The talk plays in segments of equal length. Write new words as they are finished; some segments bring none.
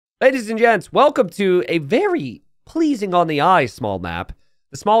Ladies and gents, welcome to a very pleasing on the eye small map.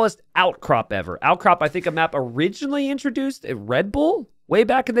 The smallest Outcrop ever. Outcrop, I think a map originally introduced at Red Bull way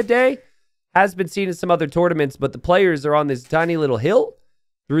back in the day. Has been seen in some other tournaments, but the players are on this tiny little hill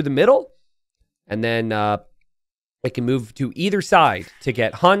through the middle. And then they can move to either side to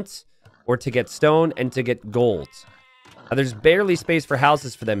get hunt or to get stone and to get gold. There's barely space for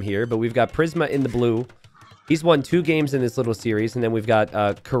houses for them here, but we've got Prisma in the blue. He's won 2 games in this little series. And then we've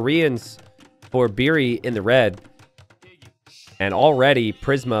got Koreans for Beery in the red. And already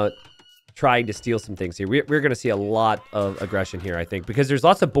Prisma trying to steal some things here. We're going to see a lot of aggression here, I think, because there's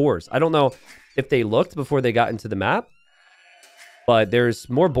lots of boars. I don't know if they looked before they got into the map, but there's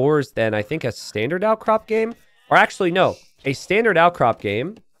more boars than I think a standard Outcrop game. Or actually, no. A standard Outcrop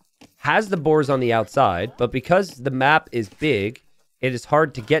game has the boars on the outside, but because the map is big, it is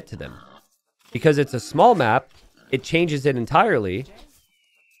hard to get to them. Because it's a small map, it changes it entirely.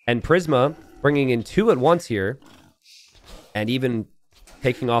 And Prisma bringing in 2 at once here, and even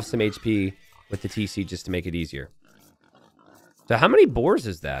taking off some HP with the TC just to make it easier. So how many boars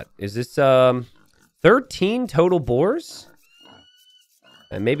is that? Is this 13 total boars?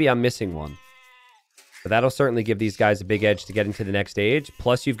 And maybe I'm missing one. But that'll certainly give these guys a big edge to get into the next stage.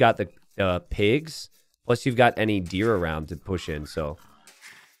 Plus you've got the pigs. Plus you've got any deer around to push in. So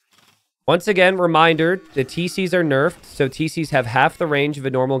once again, reminder, the TCs are nerfed. So TCs have half the range of a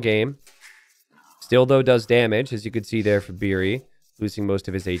normal game. Still, though, does damage, as you can see there for Beery, losing most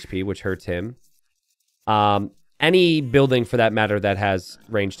of his HP, which hurts him. Any building, for that matter, that has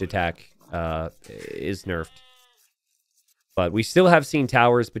ranged attack is nerfed. But we still have seen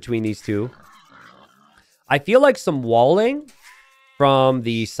towers between these two. I feel like some walling from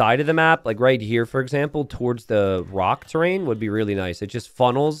the side of the map, like right here, for example, towards the rock terrain would be really nice. It just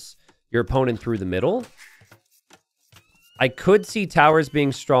funnels your opponent through the middle. I could see towers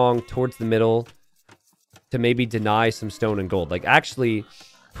being strong towards the middle to maybe deny some stone and gold. Like, actually,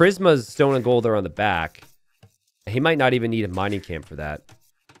 Prisma's stone and gold are on the back. He might not even need a mining camp for that.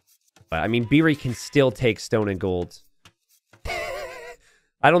 But, I mean, Beery can still take stone and gold.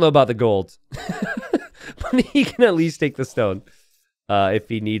 I don't know about the gold. But he can at least take the stone if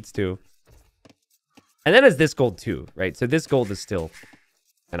he needs to. And then there's this gold too, right? So this gold is still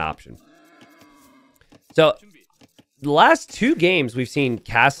an option. So the last 2 games we've seen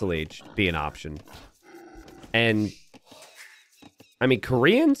Castle Age be an option. And I mean,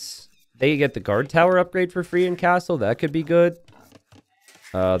 Koreans, they get the guard tower upgrade for free in Castle. That could be good.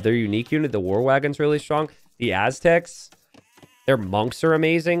 Their unique unit, the War Wagon's really strong. The Aztecs, their monks are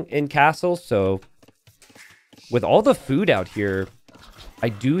amazing in Castle. So with all the food out here, I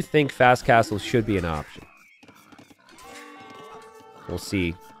do think fast castles should be an option. We'll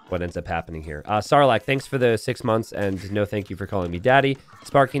see what ends up happening here. Sarlacc, thanks for the 6 months, and no thank you for calling me daddy.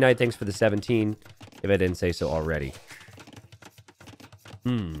 Sparky Knight, thanks for the 17, if I didn't say so already.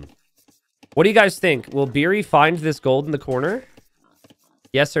 What do you guys think? Will Beery find this gold in the corner?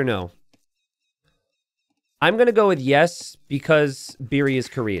 Yes or no? I'm going to go with yes, because Beery is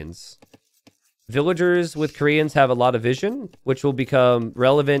Koreans. Villagers with Koreans have a lot of vision, which will become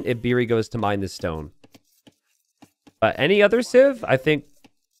relevant if Beery goes to mine this stone. But any other civ, I think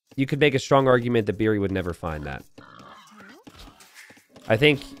you could make a strong argument that Beery would never find that. I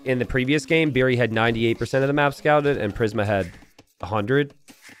think in the previous game, Beery had 98% of the map scouted, and Prisma had 100.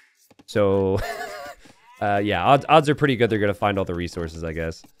 So, yeah, odds are pretty good they're going to find all the resources, I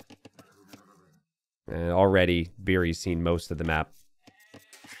guess. And already, Beery's seen most of the map.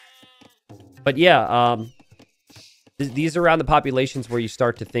 But yeah, these are around the populations where you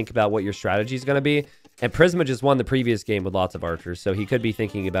start to think about what your strategy is going to be. And Prisma just won the previous game with lots of archers, so he could be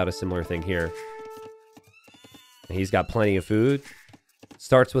thinking about a similar thing here. And he's got plenty of food.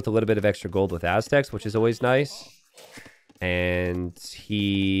 Starts with a little bit of extra gold with Aztecs, which is always nice. And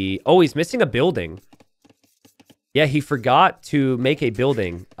oh, he's missing a building. Yeah, he forgot to make a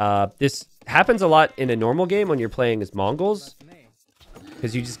building. This happens a lot in a normal game when you're playing as Mongols,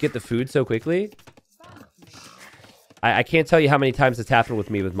 because you just get the food so quickly. I can't tell you how many times it's happened with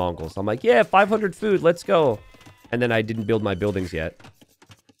me with Mongols. I'm like, yeah, 500 food, let's go. And then I didn't build my buildings yet.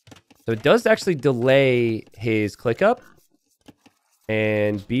 So it does actually delay his click up.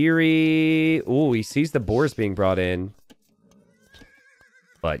 And Beery... Ooh, he sees the boars being brought in.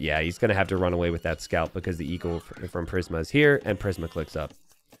 But yeah, he's going to have to run away with that scout because the eagle from Prisma is here and Prisma clicks up.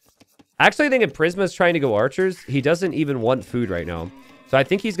 Actually, I think if Prisma's trying to go archers, he doesn't even want food right now. So I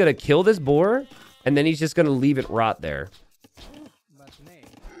think he's going to kill this boar, and then he's just going to leave it rot there.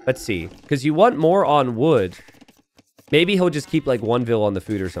 Let's see. Because you want more on wood. Maybe he'll just keep like one vill on the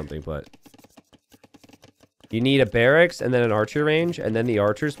food or something, but... You need a barracks and then an archer range and then the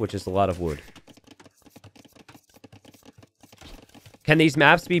archers, which is a lot of wood. Can these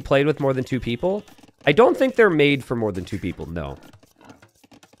maps be played with more than 2 people? I don't think they're made for more than 2 people, no.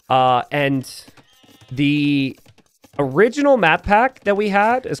 And the original map pack that we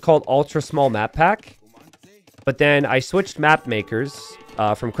had is called Ultra Small Map Pack. But then I switched map makers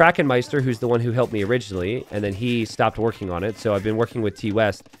from Krakenmeister, who's the one who helped me originally, and then he stopped working on it. So I've been working with T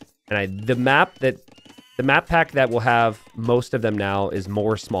West, and the map pack that will have most of them now is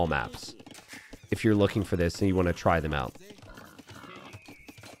more small maps. If you're looking for this and you want to try them out.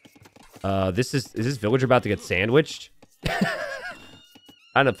 Is this villager about to get sandwiched?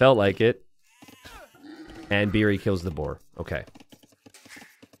 Kind of felt like it. And Beery kills the boar. Okay.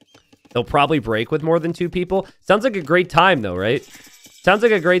 They'll probably break with more than 2 people. Sounds like a great time, though, right? Sounds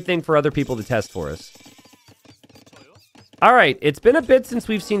like a great thing for other people to test for us. All right. It's been a bit since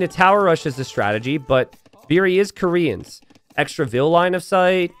we've seen a tower rush as a strategy, but Beery is Koreans. Extra Vil line of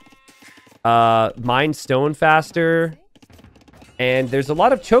sight. Mine stone faster. And there's a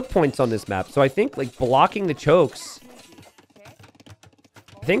lot of choke points on this map. So I think, like, blocking the chokes...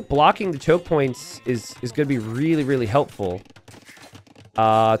 I think blocking the choke points is going to be really, really helpful.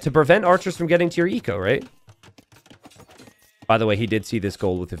 To prevent archers from getting to your eco, right? By the way, he did see this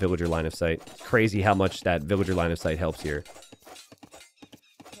gold with the villager line of sight. It's crazy how much that villager line of sight helps here.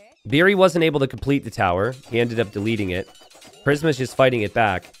 Beery wasn't able to complete the tower. He ended up deleting it. Prisma's just fighting it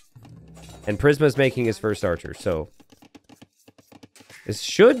back. And Prisma's making his first archer, so... This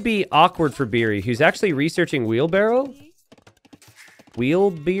should be awkward for Beery, who's actually researching wheelbarrow.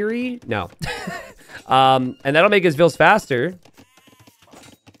 Wheelberry? No. And that'll make his vills faster.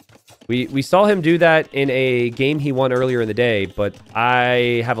 We saw him do that in a game he won earlier in the day, but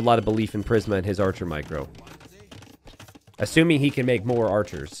I have a lot of belief in Prisma and his archer micro. Assuming he can make more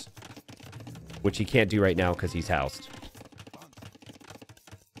archers. Which he can't do right now because he's housed.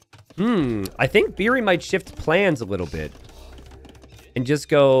 I think Beery might shift plans a little bit. And just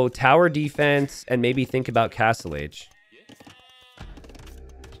go tower defense and maybe think about Castle Age.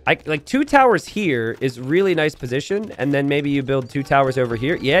 Like 2 towers here is really nice position, and then maybe you build 2 towers over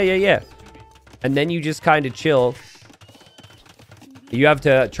here. Yeah. And then you just kind of chill. You have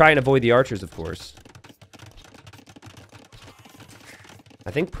to try and avoid the archers, of course.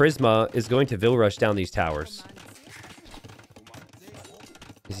 I think Prisma is going to Vil Rush down these towers.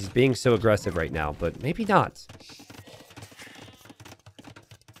 He's being so aggressive right now, but maybe not.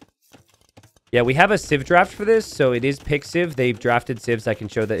 Yeah, we have a Civ draft for this, so it is pick Civ. They've drafted Civs. I can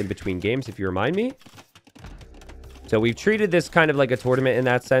show that in between games if you remind me. So we've treated this kind of like a tournament in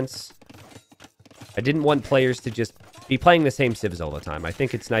that sense. I didn't want players to just be playing the same Civs all the time. I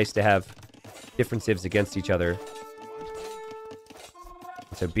think it's nice to have different Civs against each other.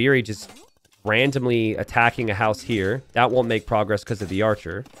 So Beery just randomly attacking a house here. That won't make progress because of the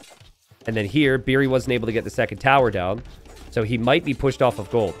archer. And then here, Beery wasn't able to get the second tower down. So he might be pushed off of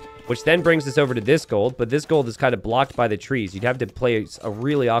gold. Which then brings us over to this gold, but this gold is kind of blocked by the trees. You'd have to play a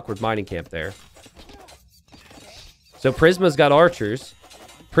really awkward mining camp there. So Prisma's got archers,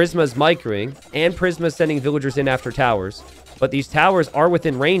 Prisma's microing, and Prisma's sending villagers in after towers. But these towers are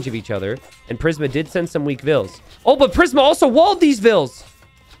within range of each other, and Prisma did send some weak vills. Oh, but Prisma also walled these vills!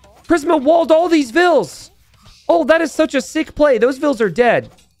 Prisma walled all these vills! Oh, that is such a sick play. Those vills are dead.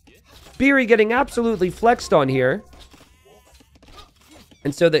 Beery getting absolutely flexed on here.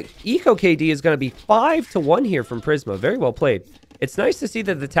 And so the Eco KD is going to be 5-1 here from Prisma. Very well played. It's nice to see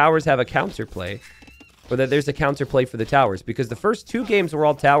that the towers have a counterplay. Or that there's a counterplay for the towers. Because the first 2 games were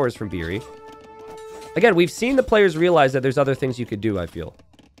all towers from Beery. Again, we've seen the players realize that there's other things you could do, I feel.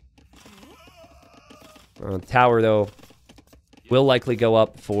 Tower, though, will likely go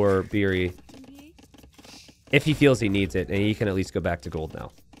up for Beery. If he feels he needs it. And he can at least go back to gold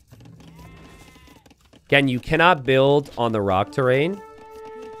now. Again, you cannot build on the rock terrain.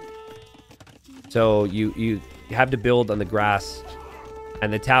 So you have to build on the grass.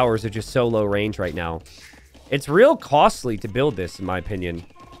 And the towers are just so low range right now. It's real costly to build this, in my opinion.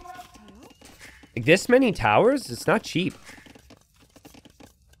 Like, this many towers? It's not cheap.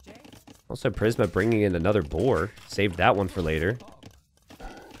 Also, Prisma bringing in another boar. Saved that one for later.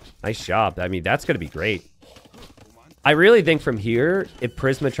 Nice job. I mean, that's going to be great. I really think from here, if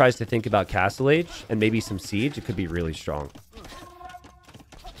Prisma tries to think about Castle Age and maybe some siege, it could be really strong.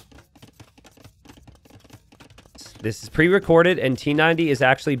 This is pre-recorded, and T90 is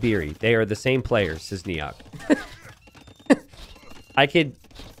actually Beery. They are the same players, says Neok.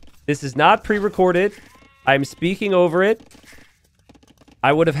 This is not pre-recorded. I'm speaking over it.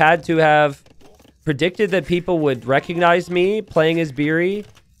 I would have had to have predicted that people would recognize me playing as Beery,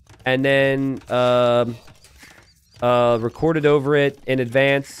 and then recorded over it in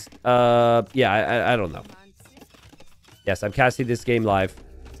advance. Yeah, I don't know. Yes, I'm casting this game live.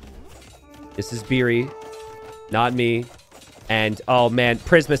 This is Beery, not me. And, oh, man,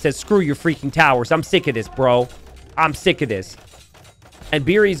 Prisma says, screw your freaking towers. I'm sick of this, bro. I'm sick of this. And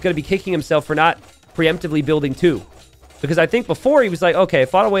Beery's going to be kicking himself for not preemptively building 2. Because I think before he was like, okay, I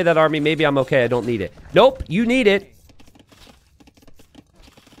fought away that army. Maybe I'm okay. I don't need it. Nope, you need it.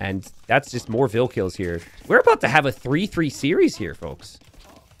 And that's just more Vil kills here. We're about to have a 3-3 series here, folks.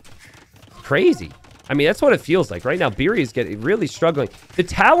 Crazy. I mean, that's what it feels like. Right now, Beery is really struggling. The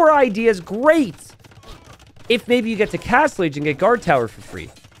tower idea is great. If maybe you get to Castle Age and get Guard Tower for free.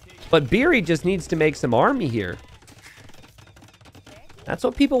 But Beery just needs to make some army here. That's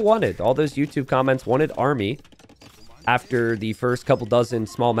what people wanted. All those YouTube comments wanted army after the first couple dozen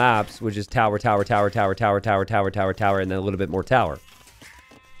small maps, which is tower, tower, tower, tower, tower, tower, tower, tower, tower, and then a little bit more tower.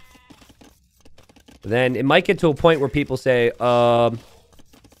 Then it might get to a point where people say,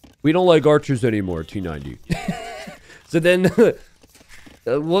 we don't like archers anymore, T90. So then,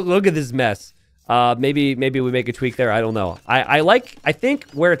 look at this mess. Maybe we make a tweak there. I don't know. I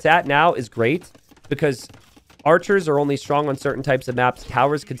think where it's at now is great because archers are only strong on certain types of maps.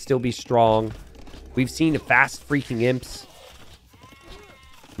 Towers can still be strong. We've seen fast freaking imps.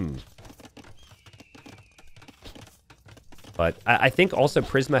 But I think also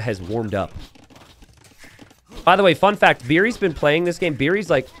Prisma has warmed up. By the way, fun fact, Beery's been playing this game. Beery's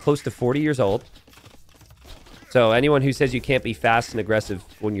like close to 40 years old. So anyone who says you can't be fast and aggressive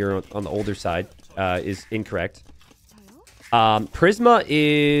when you're on the older side is incorrect. Prisma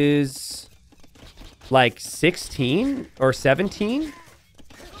is like 16 or 17.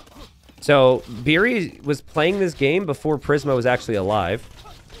 So Beery was playing this game before Prisma was actually alive,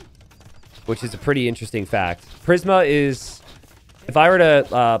 which is a pretty interesting fact. Prisma is, if I were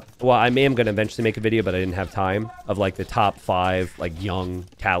to, well, I am going to eventually make a video, but I didn't have time, of like the top 5 like young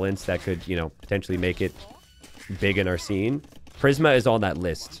talents that could, you know, potentially make it big in our scene. Prisma is on that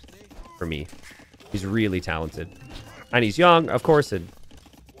list for me. He's really talented. And he's young, of course, and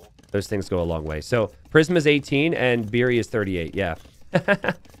those things go a long way. So Prisma's 18 and Beery is 38. Yeah.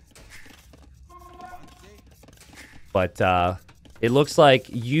 But it looks like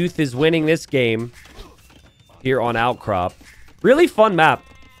Youth is winning this game here on Outcrop. Really fun map.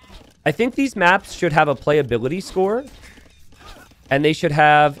 I think these maps should have a playability score. And they should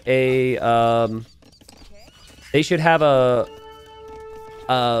have a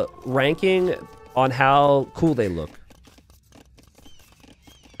ranking on how cool they look.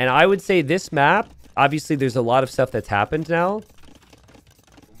 And I would say this map, obviously there's a lot of stuff that's happened now.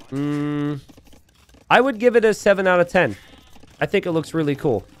 I would give it a 7 out of 10. I think it looks really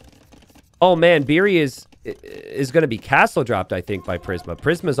cool. Oh man, Beery is going to be castle dropped, I think, by Prisma.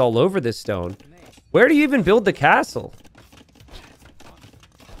 Prisma's all over this stone. Where do you even build the castle?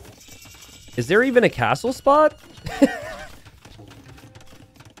 Is there even a castle spot?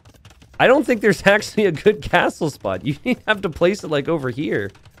 I don't think there's actually a good castle spot. You have to place it like over here.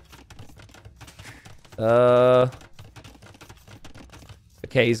 Okay,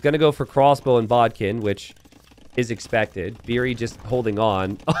 he's going to go for crossbow and bodkin, which is expected. Beery just holding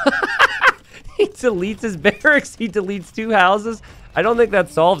on. He deletes his barracks. He deletes 2 houses. I don't think that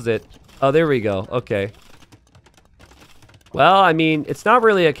solves it. Oh, there we go. Okay. Well, I mean, it's not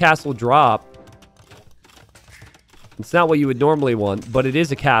really a castle drop. It's not what you would normally want, but it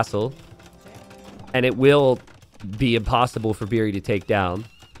is a castle. And it will be impossible for Beery to take down.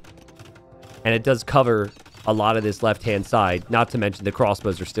 And it does cover a lot of this left-hand side. Not to mention the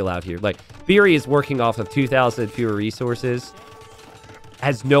crossbows are still out here. Like, Beery is working off of 2,000 fewer resources.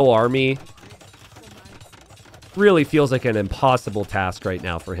 Has no army. Really feels like an impossible task right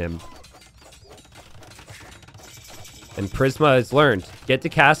now for him. And Prisma has learned. Get to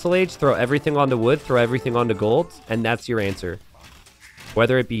Castle Age, throw everything onto wood, throw everything onto gold, and that's your answer.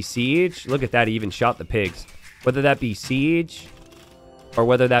 Whether it be Siege, look at that, he even shot the pigs. Whether that be Siege, or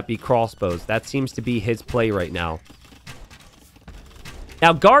whether that be crossbows, that seems to be his play right now.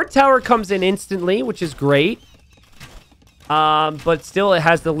 Now, Guard Tower comes in instantly, which is great. But still, it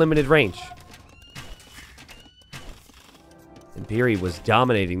has the limited range. And Beery was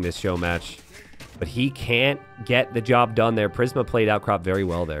dominating this show match. But he can't get the job done there. Prisma played Outcrop very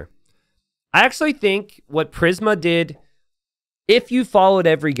well there. I actually think what Prisma did, if you followed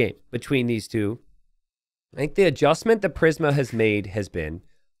every game between these two, I think the adjustment that Prisma has made has been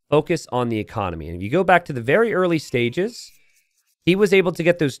focus on the economy. And if you go back to the very early stages, he was able to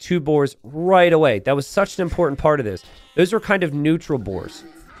get those 2 boars right away. That was such an important part of this. Those were kind of neutral boars.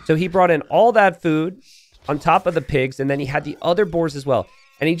 So he brought in all that food on top of the pigs, and then he had the other boars as well.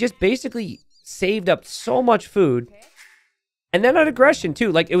 And he just basically saved up so much food. And then on aggression,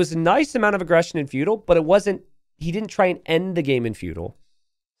 too. Like, it was a nice amount of aggression in feudal, but it wasn't... He didn't try and end the game in feudal.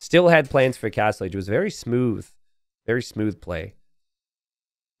 Still had plans for Castle Age. It was very smooth play.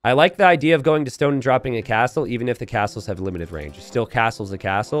 I like the idea of going to stone and dropping a castle, even if the castles have limited range. Still castle's a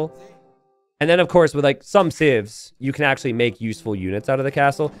castle. And then, of course, with like some civs, you can actually make useful units out of the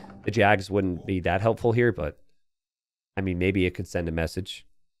castle. The Jags wouldn't be that helpful here, but I mean, maybe it could send a message.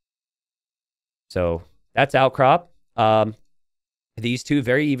 So that's Outcrop. These two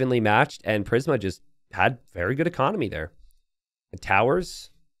very evenly matched, and Prisma just had very good economy there. The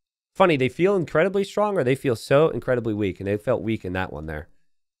towers, funny, they feel incredibly strong or they feel so incredibly weak, and they felt weak in that one there.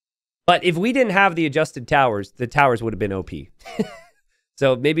 But if we didn't have the adjusted towers, the towers would have been OP.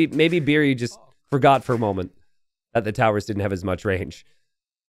 So maybe Beery just forgot for a moment that the towers didn't have as much range.